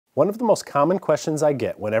One of the most common questions I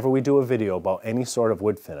get whenever we do a video about any sort of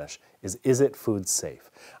wood finish is it food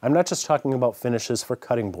safe? I'm not just talking about finishes for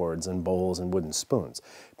cutting boards and bowls and wooden spoons.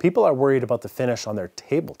 People are worried about the finish on their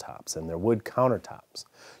tabletops and their wood countertops.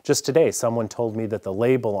 Just today, someone told me that the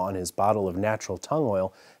label on his bottle of natural tung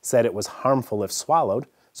oil said it was harmful if swallowed,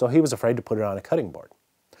 so he was afraid to put it on a cutting board.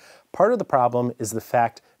 Part of the problem is the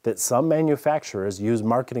fact that some manufacturers use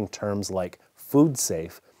marketing terms like food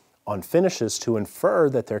safe on finishes to infer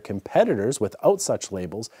that their competitors without such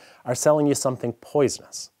labels are selling you something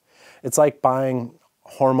poisonous. It's like buying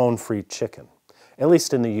hormone-free chicken. At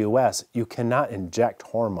least in the US, you cannot inject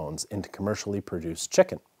hormones into commercially produced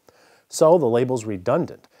chicken. So the label's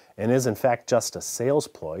redundant and is in fact just a sales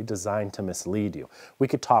ploy designed to mislead you. We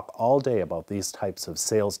could talk all day about these types of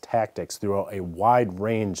sales tactics throughout a wide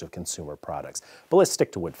range of consumer products, but let's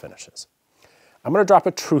stick to wood finishes. I'm going to drop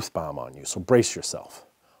a truth bomb on you, so brace yourself.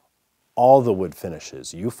 All the wood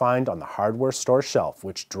finishes you find on the hardware store shelf,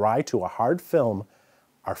 which dry to a hard film,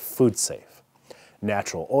 are food safe.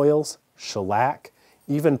 Natural oils, shellac,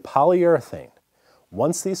 even polyurethane.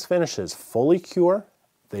 Once these finishes fully cure,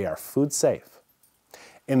 they are food safe.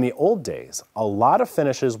 In the old days, a lot of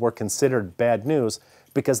finishes were considered bad news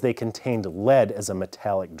because they contained lead as a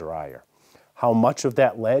metallic dryer. How much of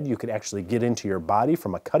that lead you could actually get into your body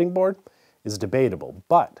from a cutting board is debatable,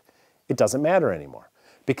 but it doesn't matter anymore,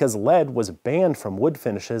 because lead was banned from wood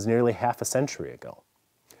finishes nearly half a century ago.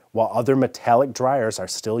 While other metallic dryers are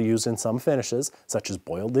still used in some finishes, such as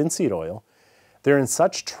boiled linseed oil, they're in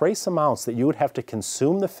such trace amounts that you would have to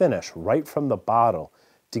consume the finish right from the bottle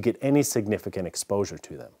to get any significant exposure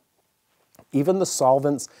to them. Even the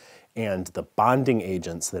solvents and the bonding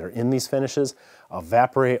agents that are in these finishes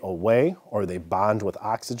evaporate away, or they bond with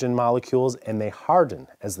oxygen molecules and they harden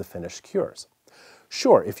as the finish cures.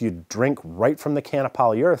 Sure, if you drink right from the can of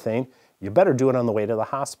polyurethane, you better do it on the way to the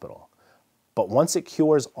hospital. But once it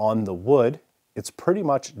cures on the wood, it's pretty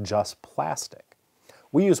much just plastic.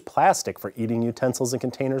 We use plastic for eating utensils and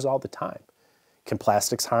containers all the time. Can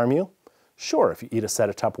plastics harm you? Sure, if you eat a set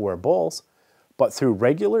of Tupperware bowls, but through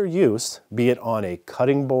regular use, be it on a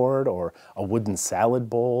cutting board or a wooden salad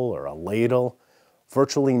bowl or a ladle,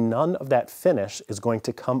 virtually none of that finish is going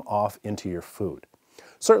to come off into your food.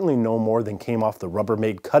 Certainly no more than came off the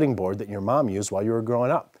Rubbermaid cutting board that your mom used while you were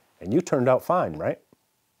growing up. And you turned out fine, right?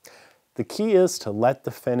 The key is to let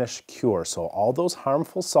the finish cure so all those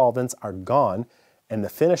harmful solvents are gone and the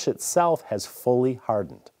finish itself has fully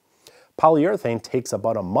hardened. Polyurethane takes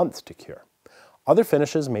about a month to cure. Other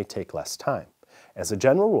finishes may take less time. As a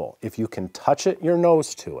general rule, if you can touch it, your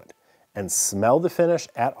nose to it, and smell the finish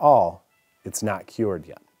at all, it's not cured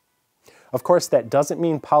yet. Of course, that doesn't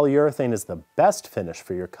mean polyurethane is the best finish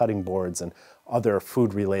for your cutting boards and other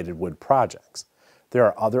food-related wood projects. There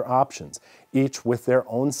are other options, each with their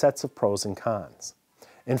own sets of pros and cons.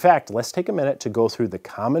 In fact, let's take a minute to go through the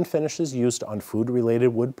common finishes used on food-related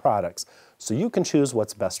wood products so you can choose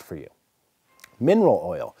what's best for you. Mineral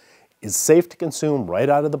oil is safe to consume right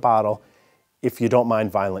out of the bottle if you don't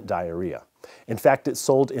mind violent diarrhea. In fact, it's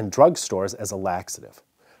sold in drugstores as a laxative.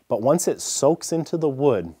 But once it soaks into the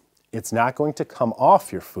wood, it's not going to come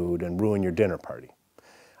off your food and ruin your dinner party.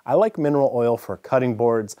 I like mineral oil for cutting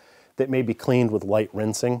boards that may be cleaned with light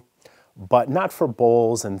rinsing, but not for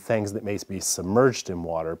bowls and things that may be submerged in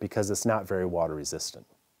water because it's not very water resistant.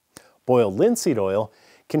 Boiled linseed oil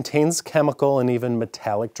contains chemical and even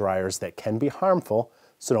metallic dryers that can be harmful,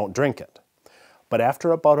 so don't drink it. But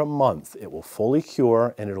after about a month, it will fully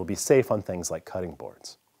cure and it'll be safe on things like cutting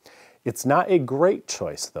boards. It's not a great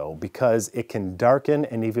choice though, because it can darken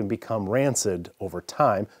and even become rancid over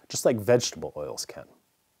time, just like vegetable oils can.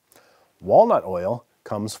 Walnut oil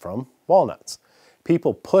comes from walnuts.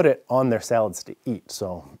 People put it on their salads to eat,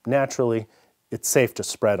 so naturally it's safe to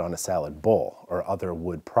spread on a salad bowl or other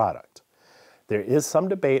wood product. There is some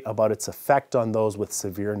debate about its effect on those with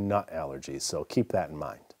severe nut allergies, so keep that in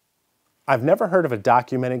mind. I've never heard of a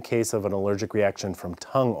documented case of an allergic reaction from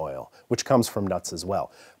tung oil, which comes from nuts as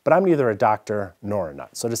well, but I'm neither a doctor nor a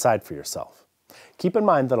nut, so decide for yourself. Keep in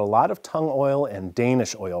mind that a lot of tung oil and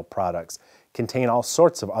Danish oil products contain all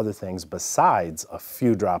sorts of other things besides a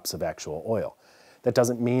few drops of actual oil. That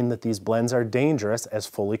doesn't mean that these blends are dangerous as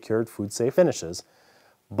fully cured food-safe finishes,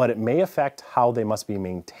 but it may affect how they must be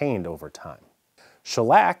maintained over time.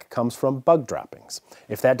 Shellac comes from bug droppings.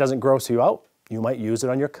 If that doesn't gross you out, you might use it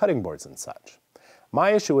on your cutting boards and such.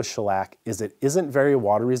 My issue with shellac is it isn't very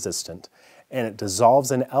water resistant and it dissolves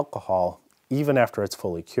in alcohol even after it's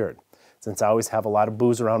fully cured. Since I always have a lot of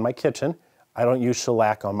booze around my kitchen, I don't use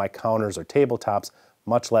shellac on my counters or tabletops,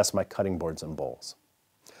 much less my cutting boards and bowls.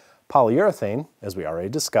 Polyurethane, as we already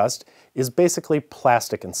discussed, is basically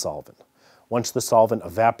plastic and solvent. Once the solvent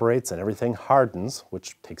evaporates and everything hardens,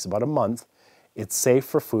 which takes about a month, it's safe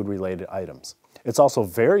for food-related items. It's also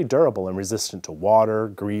very durable and resistant to water,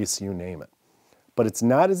 grease, you name it. But it's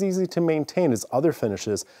not as easy to maintain as other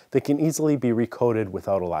finishes that can easily be recoated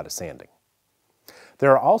without a lot of sanding.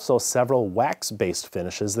 There are also several wax-based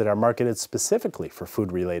finishes that are marketed specifically for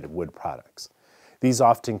food-related wood products. These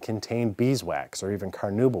often contain beeswax or even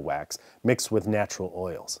carnauba wax mixed with natural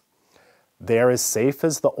oils. They are as safe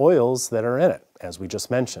as the oils that are in it, as we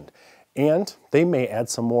just mentioned, and they may add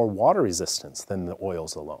some more water resistance than the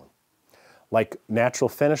oils alone. Like natural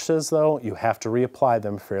finishes, though, you have to reapply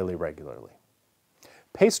them fairly regularly.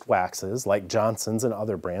 Paste waxes, like Johnson's and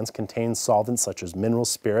other brands, contain solvents such as mineral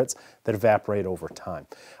spirits that evaporate over time.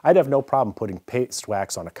 I'd have no problem putting paste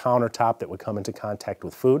wax on a countertop that would come into contact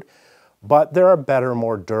with food, but there are better,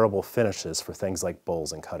 more durable finishes for things like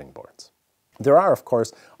bowls and cutting boards. There are, of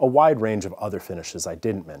course, a wide range of other finishes I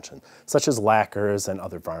didn't mention, such as lacquers and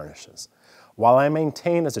other varnishes. While I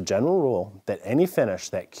maintain as a general rule that any finish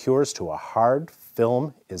that cures to a hard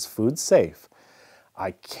film is food safe,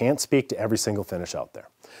 I can't speak to every single finish out there.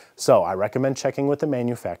 So I recommend checking with the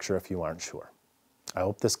manufacturer if you aren't sure. I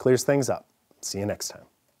hope this clears things up. See you next time.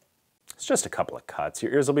 It's just a couple of cuts.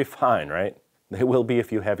 Your ears will be fine, right? They will be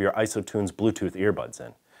if you have your IsoTunes Bluetooth earbuds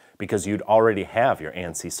in, because you'd already have your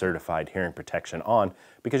ANSI certified hearing protection on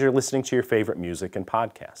because you're listening to your favorite music and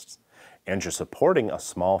podcasts. And you're supporting a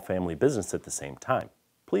small family business at the same time.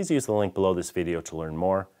 Please use the link below this video to learn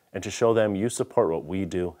more and to show them you support what we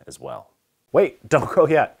do as well. Wait, don't go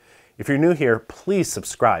yet. If you're new here, please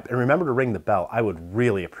subscribe and remember to ring the bell. I would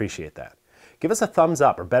really appreciate that. Give us a thumbs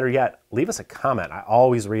up, or better yet, leave us a comment. I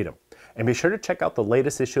always read them. And be sure to check out the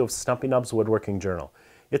latest issue of Stumpy Nubs Woodworking Journal.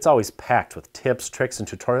 It's always packed with tips, tricks, and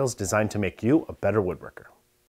tutorials designed to make you a better woodworker.